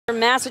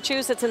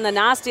Massachusetts in the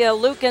Nastia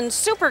Liukin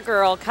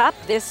Supergirl Cup.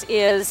 This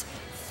is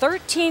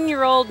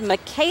 13-year-old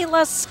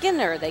Mykayla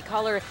Skinner. They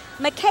call her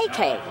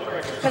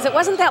Mykayla because it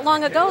wasn't that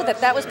long ago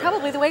that was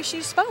probably the way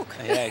she spoke.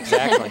 Yeah,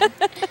 exactly.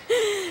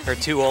 Her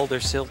two older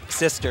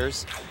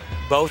sisters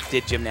both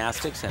did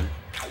gymnastics, and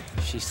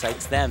she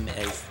cites them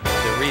as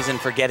the reason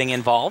for getting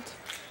involved.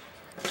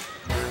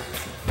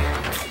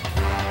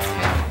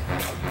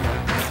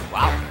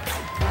 Wow.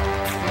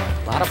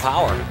 A lot of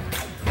power.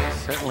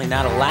 Certainly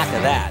not a lack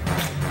of that.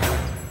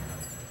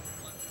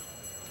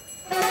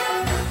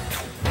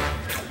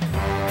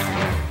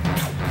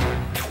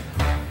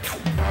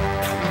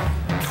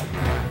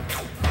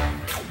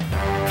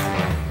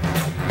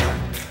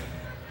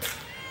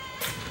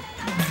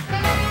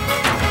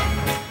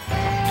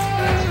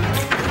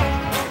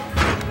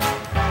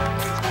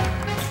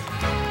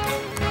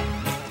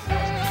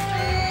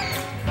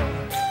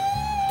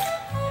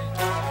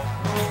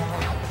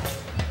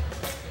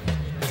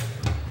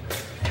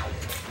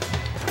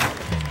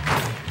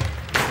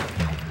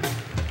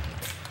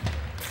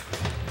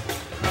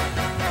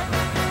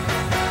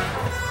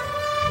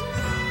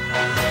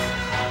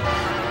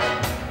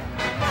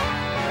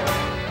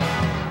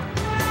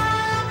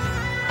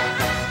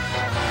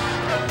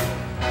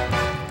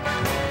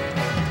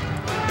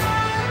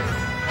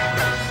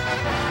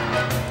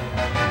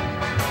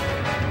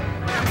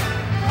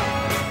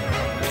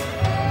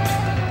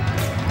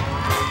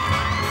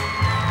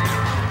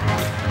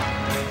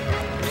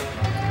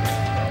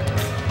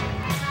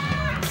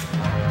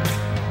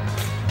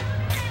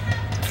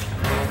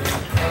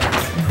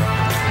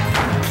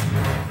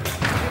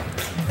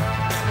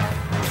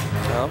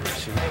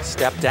 She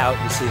stepped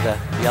out. You see the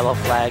yellow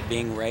flag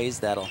being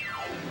raised. That'll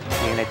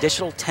be an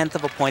additional 1/10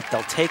 of a point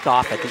they'll take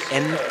off at the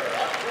end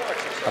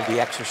of the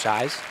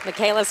exercise.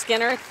 Mykayla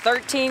Skinner,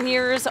 13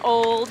 years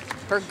old.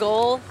 Her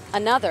goal,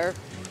 another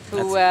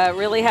who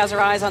really has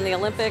her eyes on the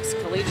Olympics,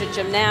 collegiate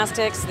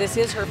gymnastics. This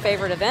is her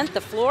favorite event,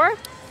 the floor.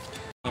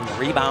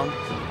 Rebound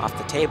off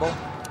the table,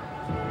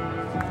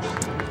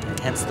 and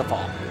hence the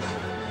fall.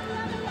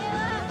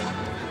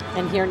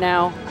 And here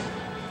now,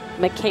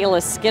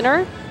 Mykayla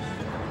Skinner.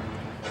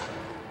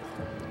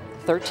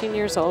 13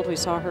 years old. We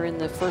saw her in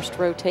the first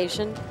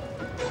rotation.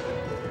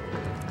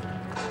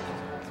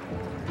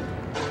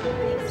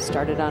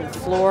 Started on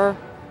floor.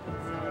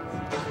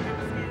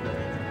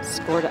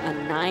 Scored a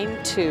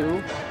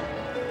 9-2.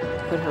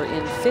 Put her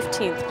in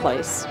 15th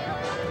place.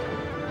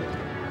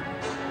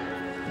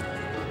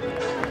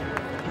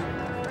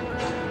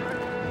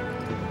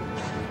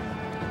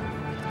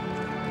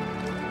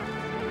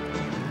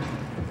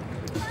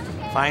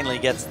 Finally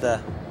gets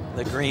the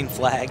green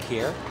flag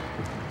here.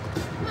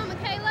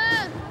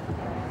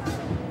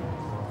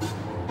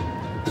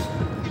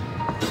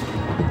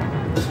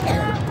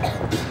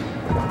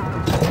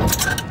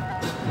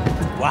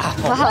 Wow.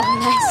 Wow,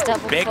 nice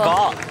double Big full.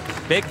 ball.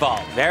 Big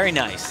ball. Very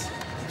nice.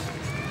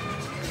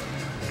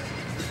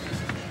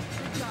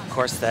 Of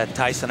course, the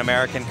Tyson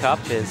American Cup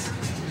is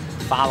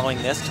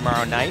following this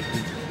tomorrow night.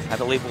 I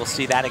believe we'll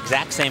see that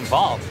exact same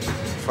vault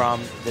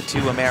from the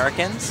two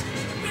Americans,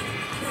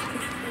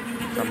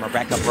 from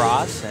Rebecca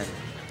Bross and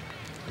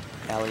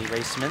Ellie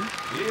Raceman.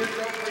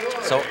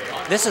 So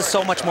this is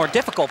so much more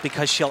difficult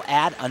because she'll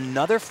add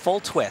another full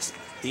twist.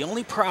 The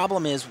only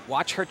problem is,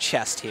 watch her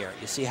chest here.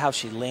 You see how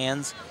she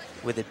lands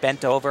with it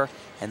bent over,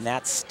 and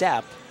that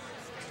step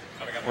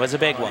was a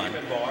big one.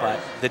 But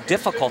the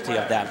difficulty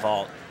of that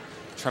vault,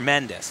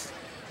 tremendous.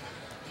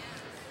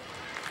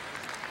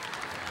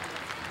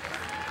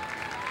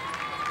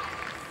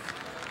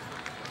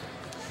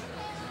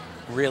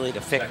 Really,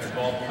 to fix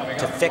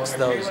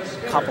those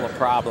couple of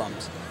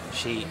problems,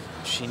 she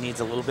needs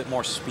a little bit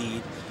more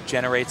speed,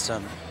 generate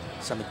some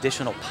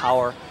additional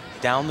power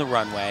down the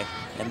runway,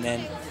 and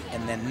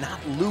then not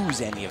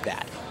lose any of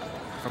that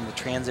from the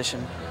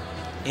transition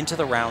into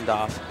the round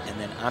off and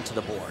then onto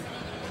the board.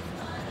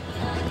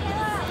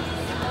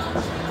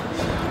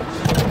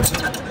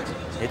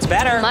 It's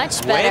better.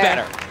 Much better. Way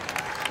better.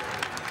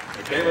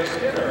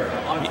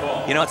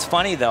 You know, it's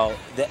funny though,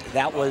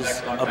 that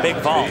was a big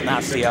vault,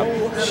 Nastia.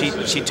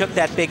 She took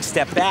that big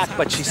step back,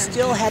 but she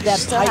still had that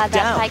pipe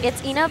down. Pike.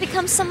 It's, you know,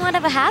 becomes somewhat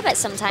of a habit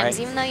sometimes,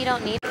 even though you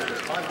don't need it.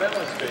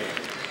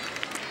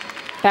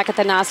 Back at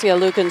the Nastia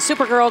Liukin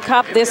Supergirl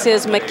Cup, this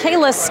is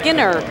Mykayla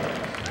Skinner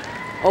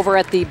over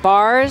at the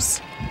bars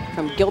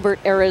from Gilbert,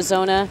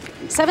 Arizona.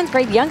 7th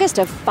grade, youngest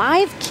of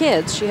 5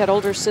 kids. She had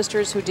older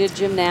sisters who did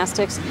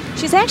gymnastics.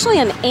 She's actually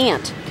an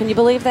aunt. Can you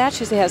believe that?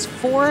 She has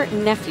 4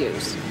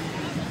 nephews.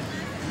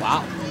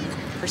 Wow.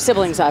 Her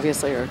siblings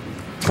obviously are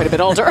quite a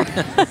bit older.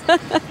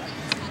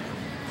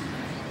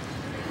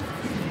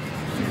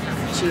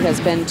 She has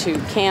been to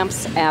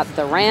camps at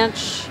the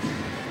ranch,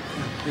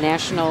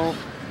 national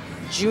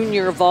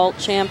junior vault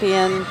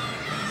champion.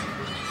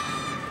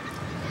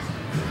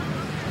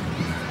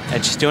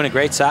 And she's doing a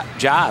great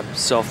job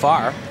so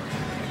far.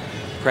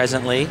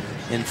 Presently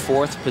in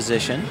 4th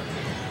position.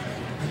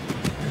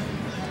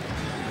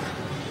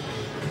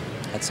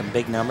 Had some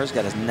big numbers,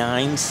 got a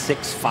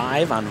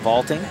 9.65 on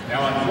vaulting.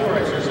 Now on floor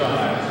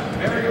exercise,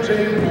 Mary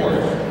Jane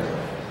Ford.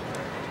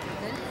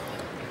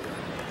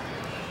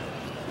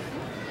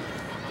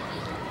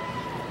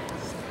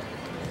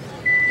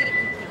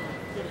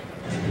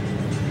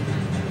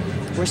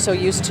 we're so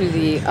used to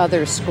the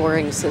other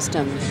scoring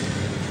system.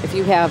 If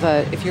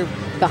you're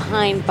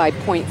behind by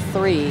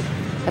 0.3,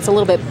 that's a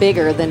little bit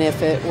bigger than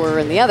if it were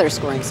in the other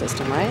scoring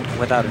system, right?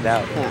 Without a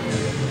doubt. Yeah.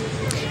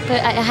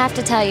 But I have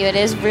to tell you,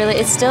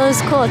 it still is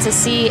cool to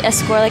see a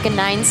score like a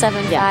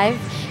 9.75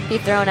 be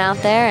thrown out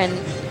there,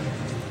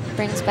 and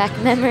brings back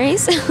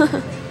memories.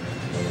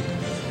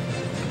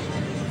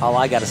 All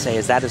I got to say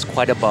is that is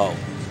quite a bow,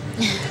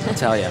 I'll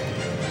tell you.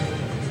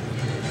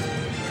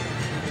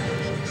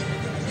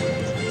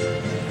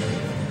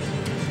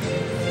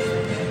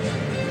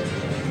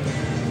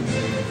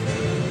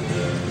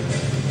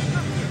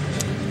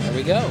 There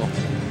we go.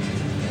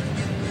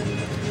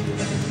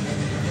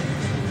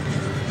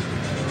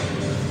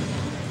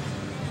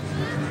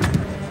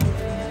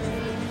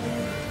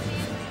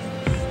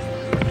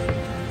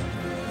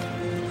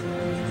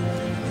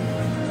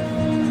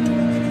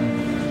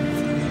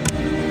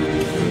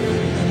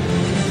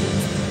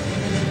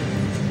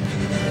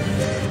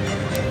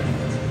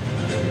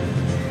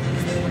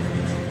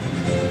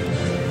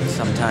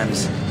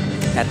 Sometimes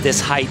at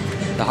this height,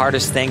 the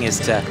hardest thing is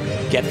to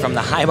get from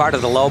the high bar to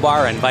the low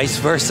bar and vice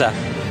versa.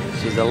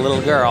 She's a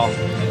little girl.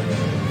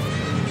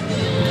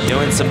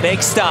 Doing some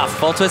big stuff.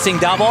 Full twisting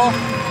double.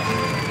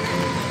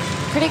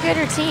 Pretty good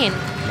routine.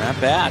 Not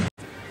bad.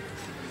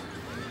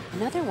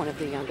 Another one of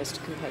the youngest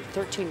to compete,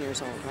 13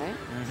 years old, right?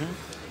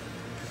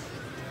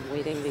 Mm-hmm.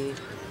 Waiting the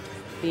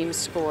beam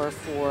score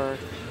for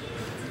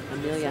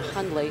Amelia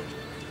Hundley.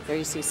 There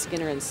you see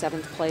Skinner in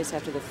 7th place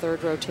after the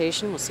 3rd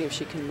rotation. We'll see if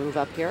she can move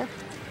up here.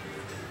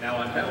 Now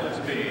on balance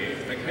beam,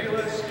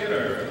 Mykayla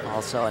Skinner.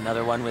 Also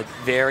another one with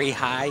very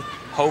high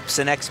hopes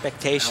and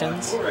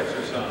expectations.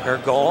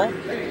 Her goal,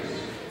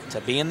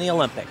 to be in the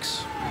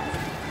Olympics.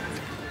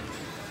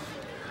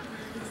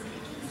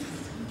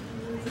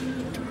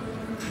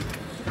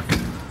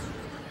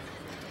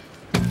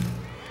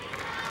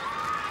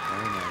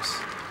 Very nice.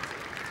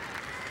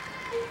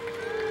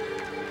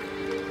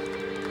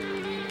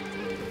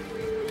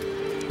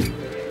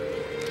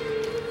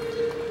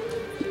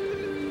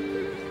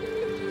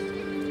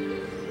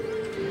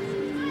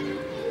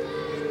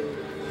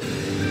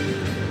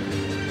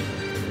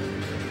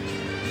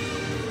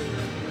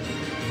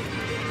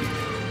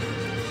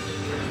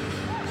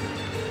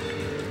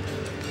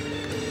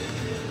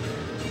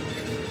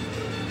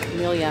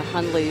 Amelia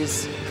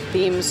Hundley's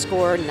beam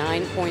score,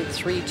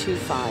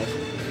 9.325.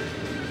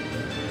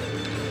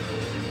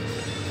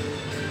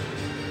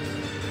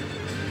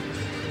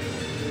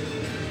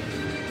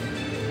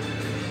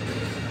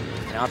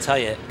 And I'll tell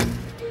you,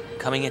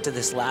 coming into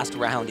this last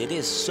round, it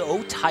is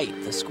so tight,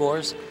 the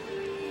scores.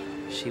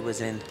 She was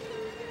in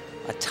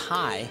a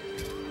tie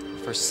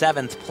for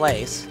 7th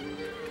place.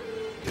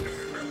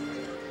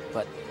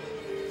 But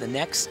the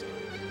next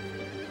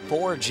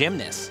 4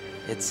 gymnasts,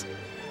 it's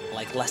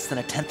like less than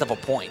 1/10 of a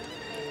point.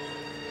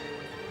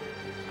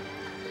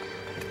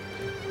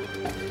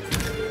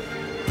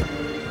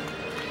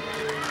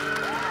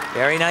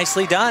 Very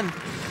nicely done.